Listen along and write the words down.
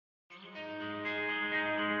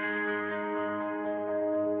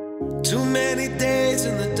Too many days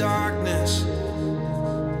in the darkness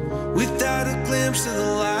without a glimpse of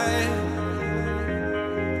the light.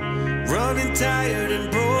 Running tired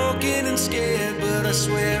and broken and scared, but I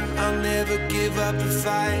swear I'll never give up the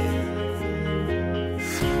fight.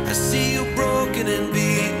 I see you broken and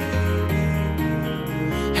beat,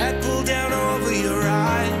 head pulled down over your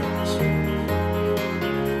eyes.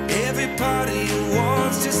 Every part of you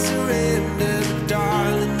wants to surrender, but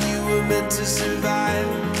darling, you were meant to survive.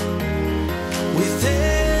 With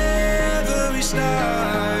every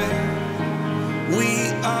start, we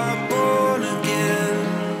are born again.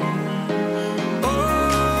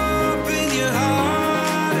 Open your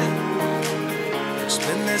heart,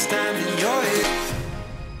 spend less time in your head.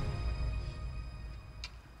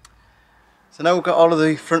 So now we've got all of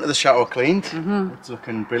the front of the chateau cleaned. It's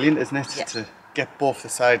looking brilliant, isn't it? Yeah. To get both the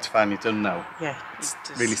sides finally done now. Yeah, It's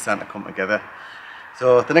really starting to come together.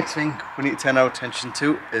 So the next thing we need to turn our attention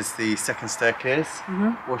to is the second staircase,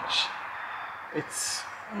 which it's...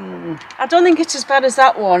 I don't think it's as bad as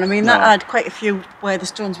that one. I mean, that No. had quite a few where the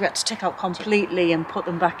stones we had to take out completely and put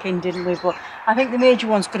them back in, didn't we? But I think the major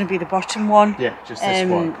one's going to be the bottom one. Yeah, just this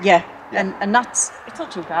one. Yeah, Yeah. and it's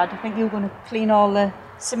not too bad. I think you're going to clean all the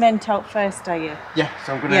cement out first, are you? Yeah,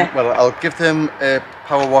 so I'm gonna, Yeah. well, I'll give them a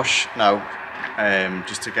power wash now,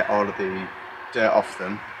 just to get all of the dirt off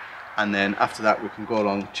them. And then after that we can go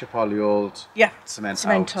along, chip all the old cement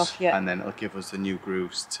out, off, yeah. and then it'll give us the new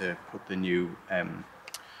grooves to put the new,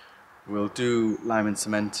 we'll do lime and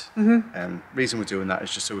cement. Reason we're doing that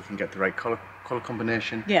is just so we can get the right colour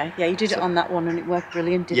combination. Yeah, you did it on that one and it worked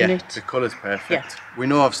brilliant, didn't Yeah, it? the colour's perfect. Yeah. We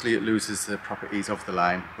know obviously it loses the properties of the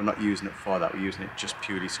lime. We're not using it for that, we're using it just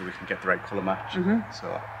purely so we can get the right colour match.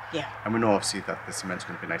 So, Yeah. and we know obviously that the cement's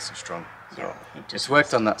going to be nice and strong. So Yeah, it it's does.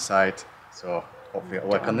 worked on that side, so hopefully it'll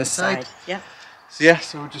work on this side. Yeah. So yeah,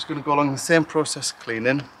 so we're just going to go along the same process of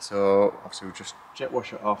cleaning. So obviously we'll just jet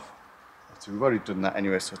wash it off. So we've already done that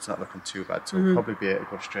anyway, so it's not looking too bad. So we'll probably be able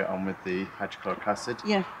to go straight on with the hydrochloric acid.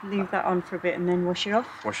 Yeah, leave that on for a bit and then wash it off.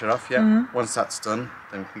 Wash it off, yeah. Once that's done,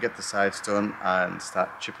 then we can get the sides done and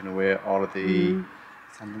start chipping away all of the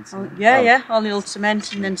sand and cement. Yeah, all the old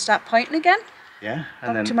cement and then start pointing again. Yeah,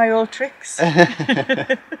 Back and to then, my old tricks.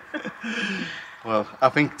 well, I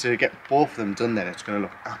think to get both of them done then, it's going to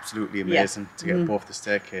look absolutely amazing to get both the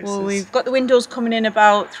staircases. Well, we've got the windows coming in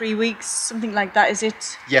about 3 weeks, something like that, is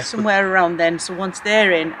it? Yes, Somewhere around then. So once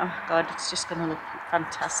they're in, oh God, it's just going to look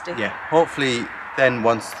fantastic. Yeah, hopefully then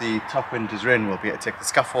once the top windows are in, we'll be able to take the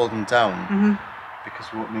scaffolding down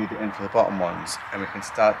because we won't need it in for the bottom ones, and we can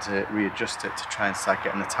start to readjust it to try and start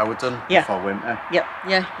getting the tower done before winter. Yeah.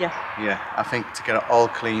 Yeah, I think to get it all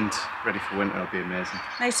cleaned, ready for winter will be amazing.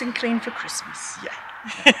 Nice and clean for Christmas.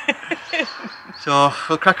 Yeah. So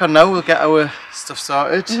we'll crack on now, we'll get our stuff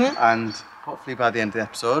sorted, and hopefully by the end of the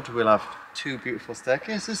episode we'll have 2 beautiful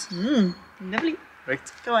staircases. Lovely.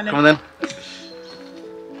 Right, Go on then. come on then.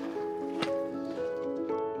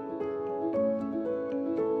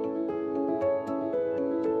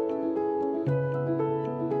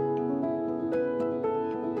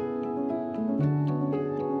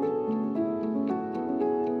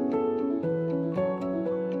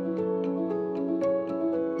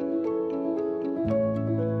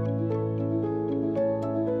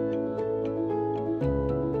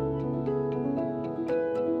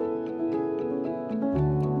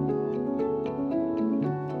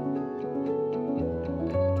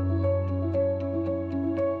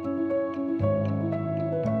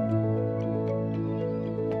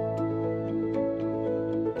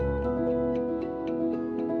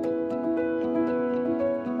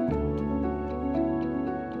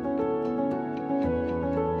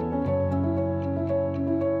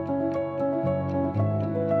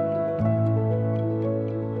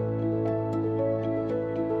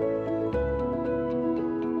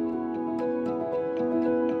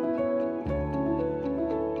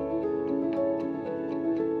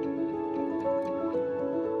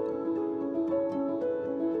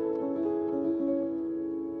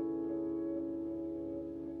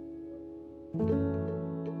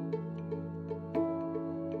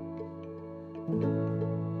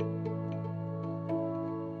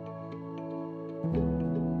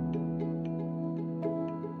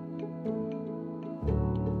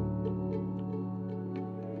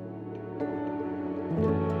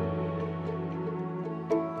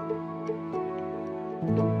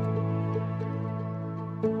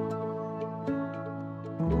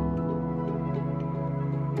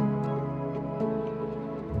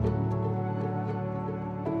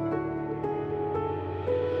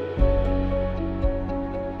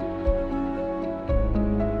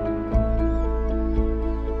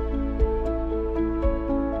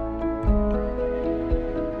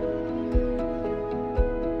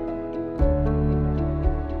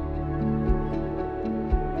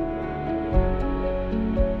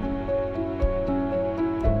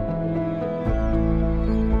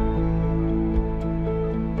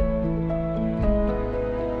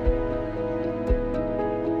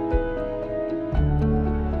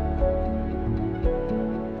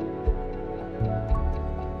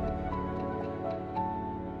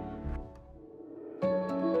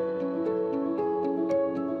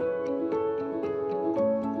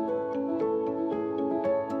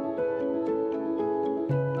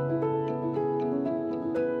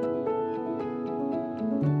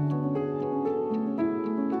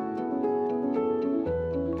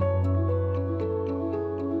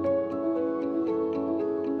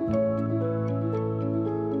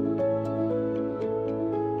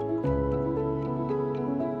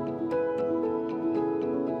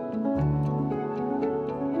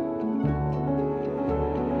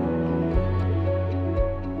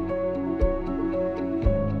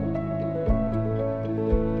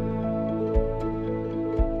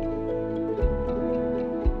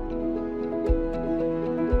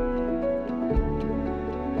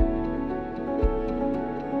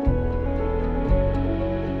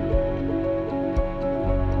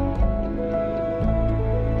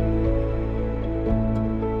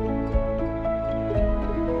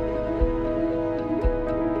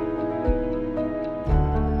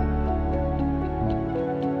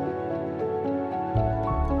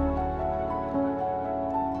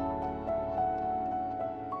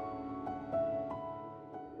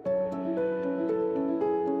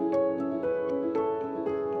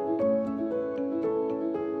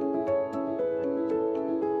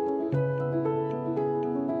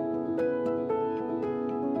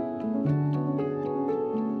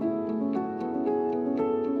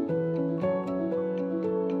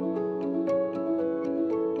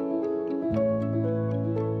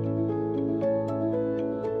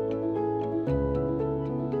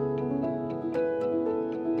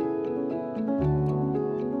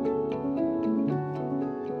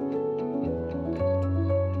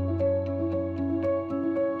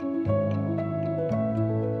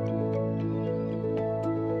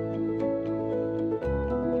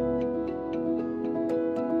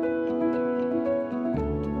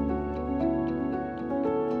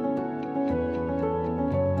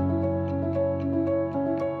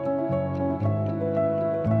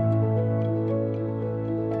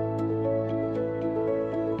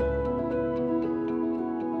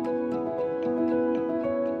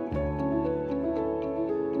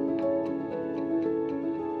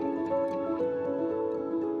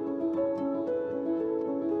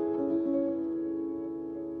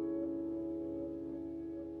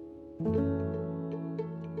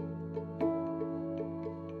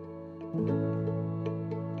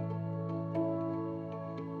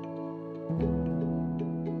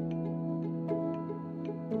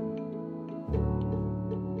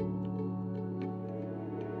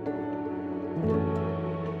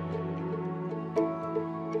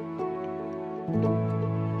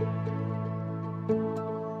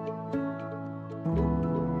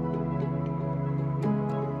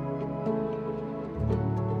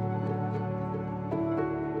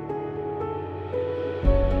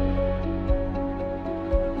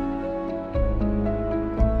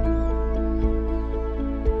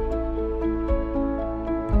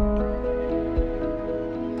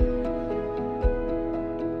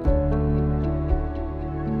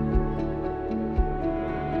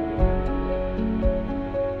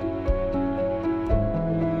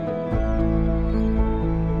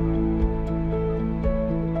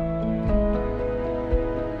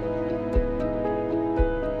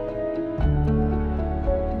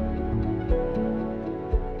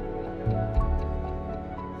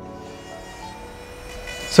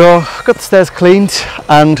 So got the stairs cleaned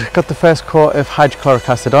and got the first coat of hydrochloric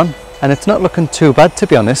acid on, and it's not looking too bad, to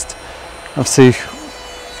be honest. Obviously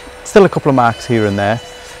still a couple of marks here and there,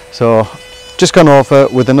 so just gone over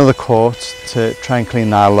with another coat to try and clean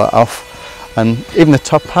that lot off, and even the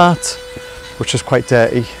top part, which is quite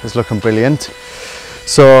dirty, is looking brilliant.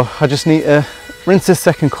 So I just need to rinse this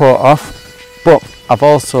second coat off, but I've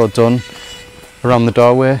also done around the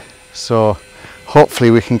doorway, so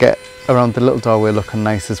hopefully we can get around the little doorway looking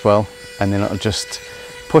nice as well, and then it'll just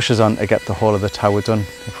push us on to get the whole of the tower done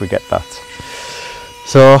if we get that.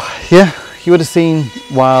 So yeah, you would have seen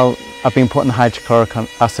while I've been putting the hydrochloric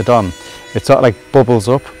acid on, it sort of like bubbles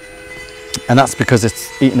up, and that's because it's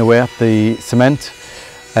eating away at the cement.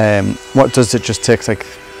 What it does, it just takes like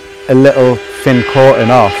a little thin coating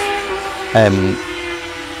off,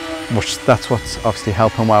 which that's what's obviously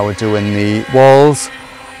helping while we're doing the walls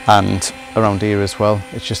and around here as well.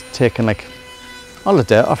 It's just taking like all the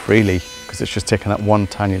dirt off really, because it's just taking that one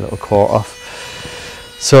tiny little coat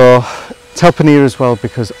off. So it's helping here as well,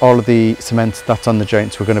 because all of the cement that's on the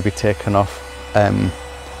joints we're going to be taking off,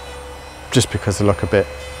 just because they look a bit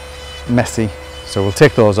messy. So we'll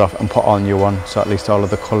take those off and put on new one, so at least all of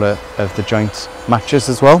the colour of the joint matches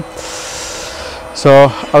as well. So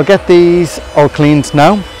I'll get these all cleaned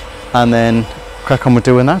now and then crack on with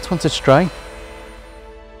doing that once it's dry.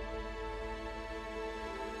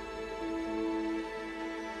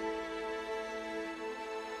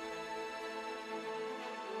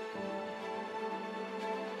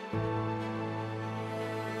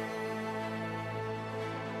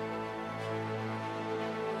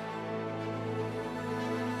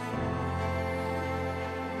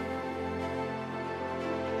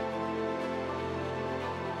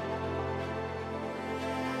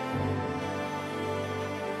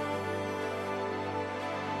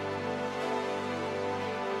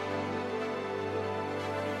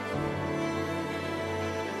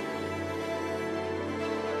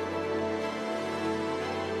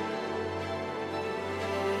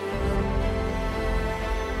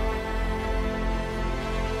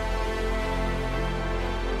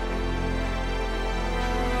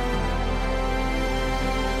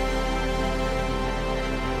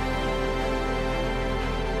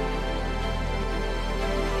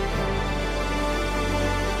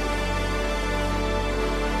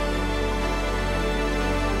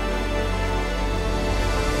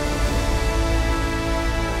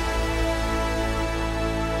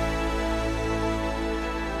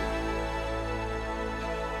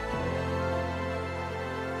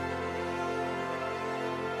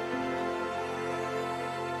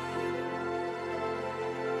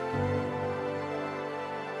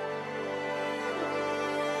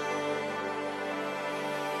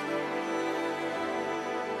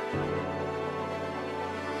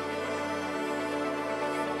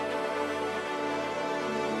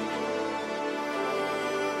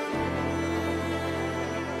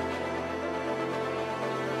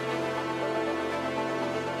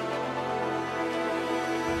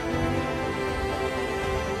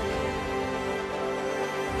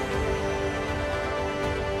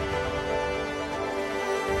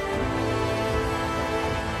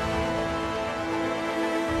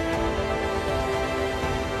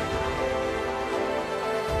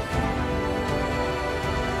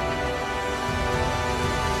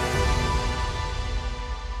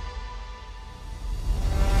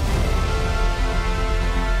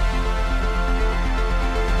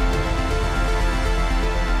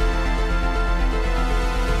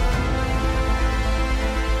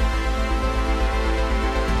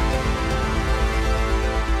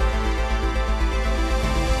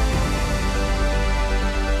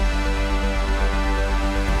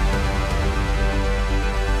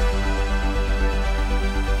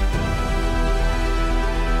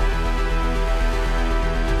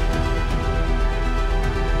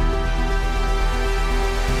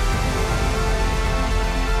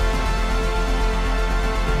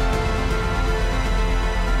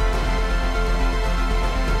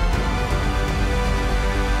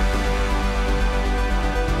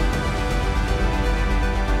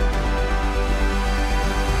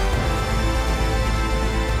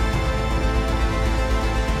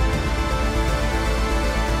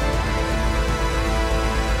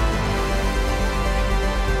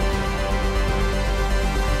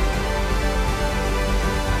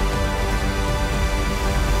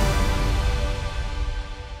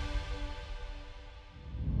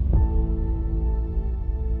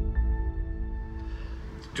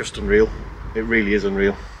 just unreal. It really is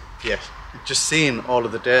unreal. Yeah, just seeing all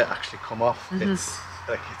of the dirt actually come off, it's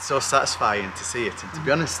so satisfying to see it. And to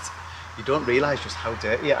be honest, you don't realise just how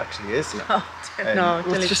dirty it actually is. No,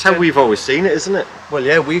 Well, it's just how we've always seen it, isn't it? Well,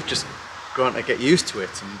 yeah, we've just grown to get used to it,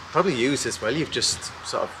 and probably you as well. You've just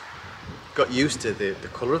sort of got used to the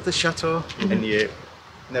colour of the chateau, and you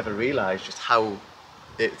never realised just how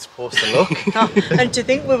it's supposed to look. And to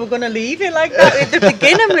think we were going to leave it like that at the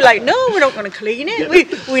beginning, we're like, no, we're not going to clean it.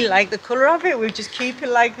 We like the colour of it. We just keep it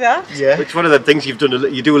like that. Yeah, it's one of the things you've done.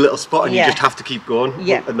 You do a little spot, and you just have to keep going.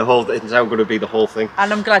 Yeah, and it's now going to be the whole thing.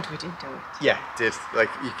 And I'm glad we didn't do it. Yeah, just like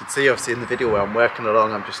you can see, obviously in the video where I'm working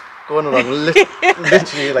along, I'm just going along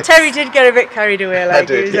literally like. Terry did get a bit carried away, like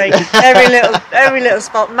he was like every little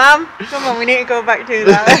spot. Ma'am, come on, we need to go back to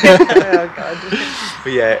that. Oh God.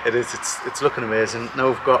 But yeah, it is. It's looking amazing. Now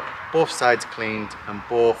we've got both sides cleaned and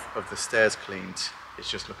both of the stairs cleaned. It's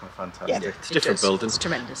just looking fantastic. Yeah, it's a different building. It's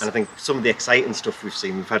tremendous. And I think some of the exciting stuff we've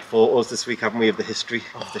seen. We've had photos this week, haven't we, of the history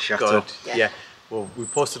of the chateau? God. Yeah. Well, we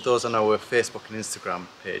posted those on our Facebook and Instagram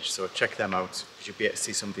page, so check them out. You'll be able to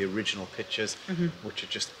see some of the original pictures, which are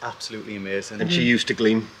just absolutely amazing. And she used to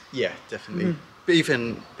gleam. Yeah, definitely. But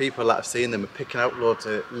even people that have seen them are picking out loads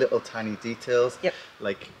of little tiny details,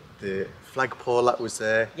 like the flagpole that was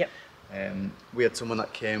there. We had someone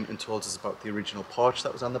that came and told us about the original porch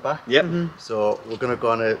that was on the back. So we're going to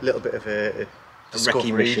go on a little bit of a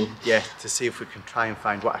discovery mission. Yeah, to see if we can try and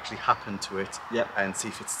find what actually happened to it, and see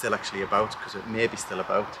if it's still actually about, because it may be still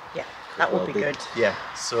about. Yeah, that would be good. Yeah,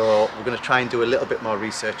 so we're going to try and do a little bit more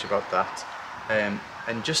research about that, and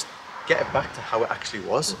just get it back to how it actually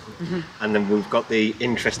was. And then we've got the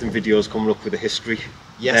interesting videos coming up with the history.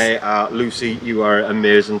 Yes. Lucy, you are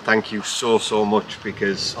amazing. Thank you so much,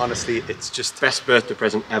 because honestly, it's just best birthday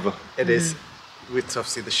present ever. It is. With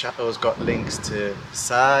obviously the chateau's got links to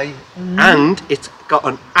Versailles, and it's got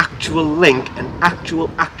an actual link,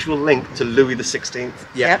 link to Louis XVI.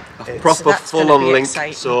 Yeah, a proper full-on link.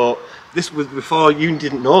 So this was before you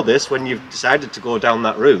didn't know this when you decided to go down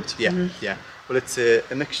that route. Yeah, yeah. Well, it's a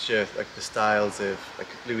mixture, like the styles of like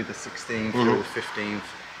Louis XVI, Louis XV,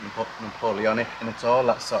 Napoleonic, and it's all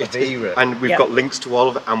that sort of era. And we've got links to all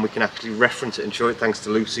of it, and we can actually reference it and show it thanks to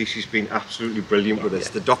Lucy. She's been absolutely brilliant with this.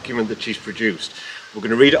 The document that she's produced, we're going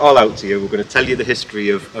to read it all out to you. We're going to tell you the history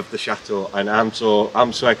of the chateau, and I'm so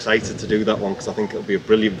excited to do that one, because I think it'll be a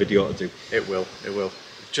brilliant video to do. It will.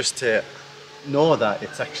 Just to know that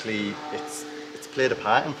it's actually it's played a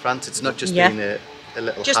part in France. It's not just being a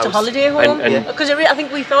little just house. A holiday home, because I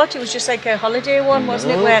think we thought it was just like a holiday one,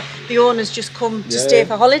 wasn't it, where the owners just come to stay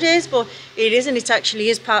for holidays, but it isn't. It actually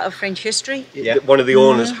is part of French history. One of the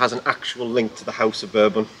owners has an actual link to the House of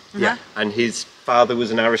Bourbon, and his father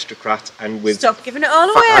was an aristocrat, and with stop giving it all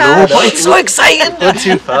away. I know, but it's so exciting. Not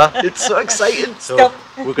too far. It's so exciting. So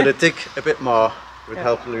we're going to dig a bit more with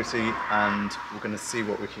help of Lucy, and we're going to see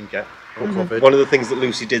what we can get uncovered. One of the things that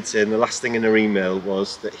Lucy did say, and the last thing in her email,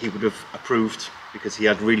 was that he would have approved, because he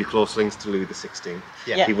had really close links to Louis XVI.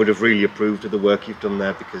 He would have really approved of the work you've done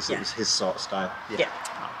there, because it was his sort of style.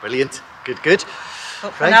 Oh, brilliant. Good.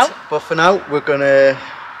 But for now, we're going to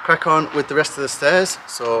crack on with the rest of the stairs.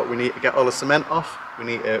 So we need to get all the cement off. We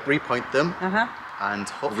need to repoint them and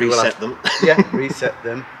hopefully reset them. Reset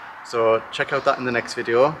them. So check out that in the next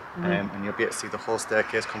video, and you'll be able to see the whole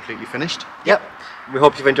staircase completely finished. We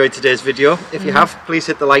hope you've enjoyed today's video. If you have, please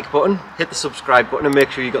hit the like button, hit the subscribe button, and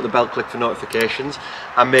make sure you got the bell clicked for notifications.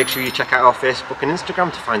 And make sure you check out our Facebook and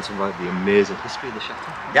Instagram to find some of the amazing history of the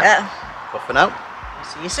chateau. But for now,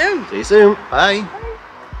 see you soon. See you soon. Bye.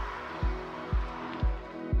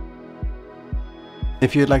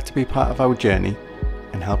 If you'd like to be part of our journey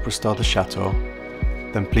and help restore the chateau,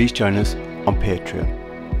 then please join us on Patreon,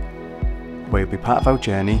 where you'll be part of our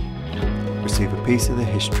journey, receive a piece of the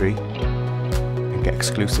history, and get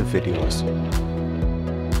exclusive videos.